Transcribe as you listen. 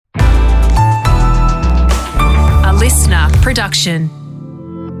production.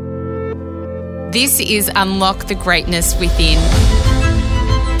 This is Unlock the Greatness Within.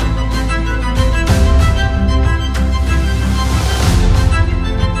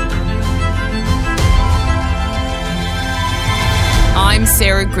 I'm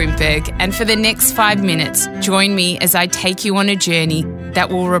Sarah Grimberg, and for the next 5 minutes, join me as I take you on a journey that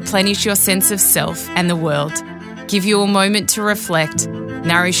will replenish your sense of self and the world, give you a moment to reflect,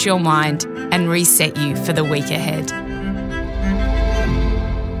 nourish your mind, and reset you for the week ahead.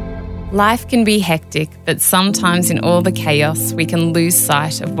 Life can be hectic, but sometimes in all the chaos, we can lose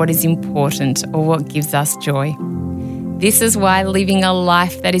sight of what is important or what gives us joy. This is why living a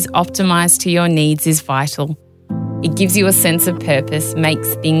life that is optimized to your needs is vital. It gives you a sense of purpose,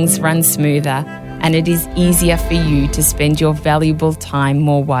 makes things run smoother, and it is easier for you to spend your valuable time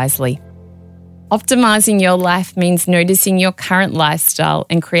more wisely. Optimizing your life means noticing your current lifestyle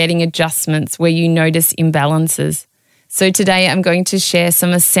and creating adjustments where you notice imbalances. So today I'm going to share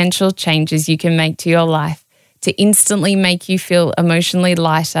some essential changes you can make to your life to instantly make you feel emotionally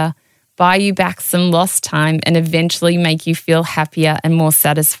lighter, buy you back some lost time, and eventually make you feel happier and more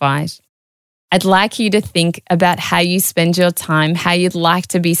satisfied. I'd like you to think about how you spend your time, how you'd like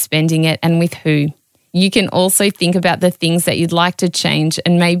to be spending it, and with who. You can also think about the things that you'd like to change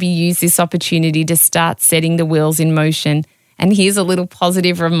and maybe use this opportunity to start setting the wheels in motion. And here's a little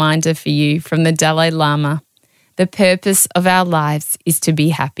positive reminder for you from the Dalai Lama. The purpose of our lives is to be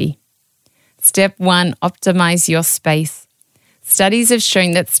happy. Step 1, optimize your space. Studies have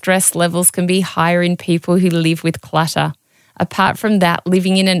shown that stress levels can be higher in people who live with clutter. Apart from that,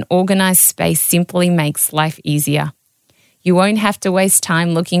 living in an organized space simply makes life easier. You won't have to waste time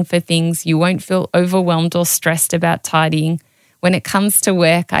looking for things. You won't feel overwhelmed or stressed about tidying. When it comes to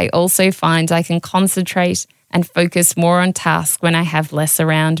work, I also find I can concentrate and focus more on tasks when I have less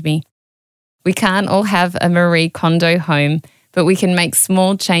around me. We can't all have a Marie Kondo home, but we can make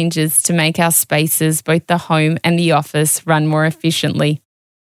small changes to make our spaces, both the home and the office, run more efficiently.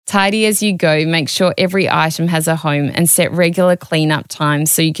 Tidy as you go, make sure every item has a home and set regular cleanup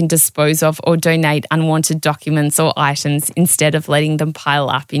times so you can dispose of or donate unwanted documents or items instead of letting them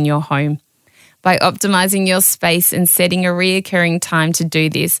pile up in your home. By optimizing your space and setting a reoccurring time to do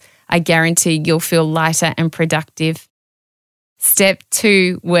this, I guarantee you'll feel lighter and productive. Step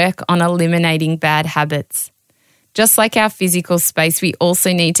 2, work on eliminating bad habits. Just like our physical space, we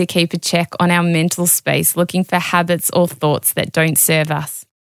also need to keep a check on our mental space, looking for habits or thoughts that don't serve us.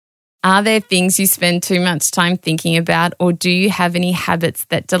 Are there things you spend too much time thinking about, or do you have any habits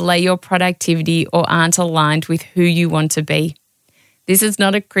that delay your productivity or aren't aligned with who you want to be? This is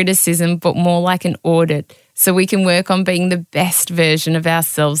not a criticism, but more like an audit, so we can work on being the best version of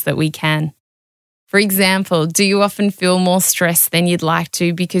ourselves that we can. For example, do you often feel more stressed than you'd like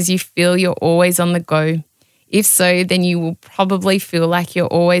to because you feel you're always on the go? If so, then you will probably feel like you're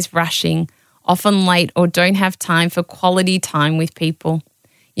always rushing, often late, or don't have time for quality time with people.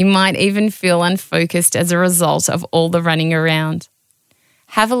 You might even feel unfocused as a result of all the running around.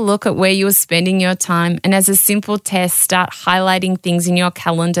 Have a look at where you are spending your time, and as a simple test, start highlighting things in your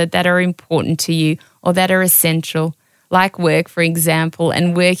calendar that are important to you or that are essential, like work, for example,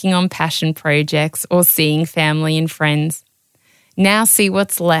 and working on passion projects or seeing family and friends. Now see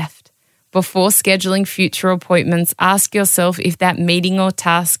what's left. Before scheduling future appointments, ask yourself if that meeting or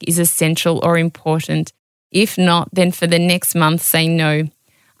task is essential or important. If not, then for the next month, say no.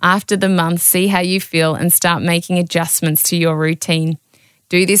 After the month, see how you feel and start making adjustments to your routine.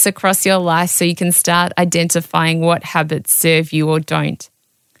 Do this across your life so you can start identifying what habits serve you or don't.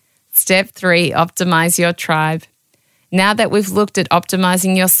 Step 3, optimize your tribe. Now that we've looked at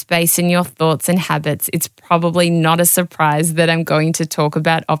optimizing your space and your thoughts and habits, it's probably not a surprise that I'm going to talk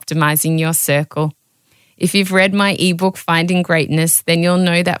about optimizing your circle. If you've read my ebook, Finding Greatness, then you'll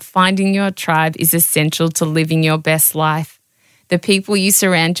know that finding your tribe is essential to living your best life. The people you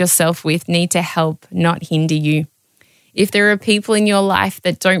surround yourself with need to help, not hinder you. If there are people in your life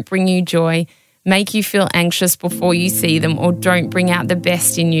that don't bring you joy, make you feel anxious before you see them, or don't bring out the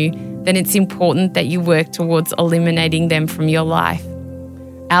best in you, then it's important that you work towards eliminating them from your life.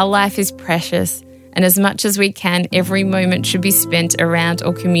 Our life is precious, and as much as we can, every moment should be spent around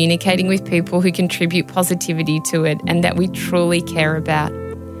or communicating with people who contribute positivity to it and that we truly care about.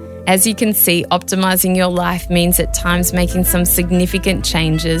 As you can see, optimizing your life means at times making some significant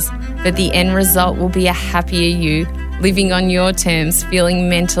changes, but the end result will be a happier you, living on your terms, feeling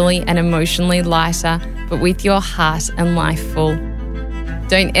mentally and emotionally lighter, but with your heart and life full.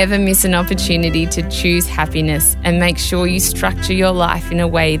 Don't ever miss an opportunity to choose happiness, and make sure you structure your life in a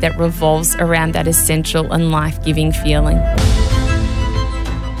way that revolves around that essential and life-giving feeling.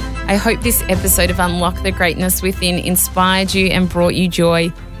 I hope this episode of Unlock the Greatness Within inspired you and brought you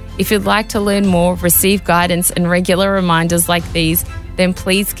joy. If you'd like to learn more, receive guidance and regular reminders like these, then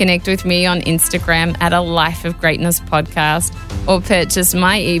please connect with me on Instagram at A Life of Greatness Podcast or purchase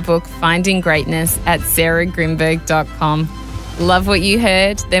my ebook, Finding Greatness, at sarahgrimberg.com. Love what you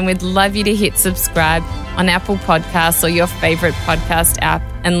heard? Then we'd love you to hit subscribe on Apple Podcasts or your favourite podcast app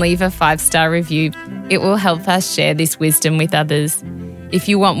and leave a 5-star review. It will help us share this wisdom with others. If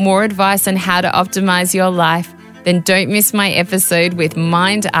you want more advice on how to optimize your life, then don't miss my episode with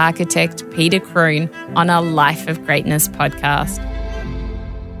mind architect Peter Kroon on our Life of Greatness podcast.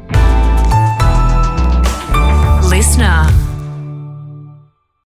 Listener.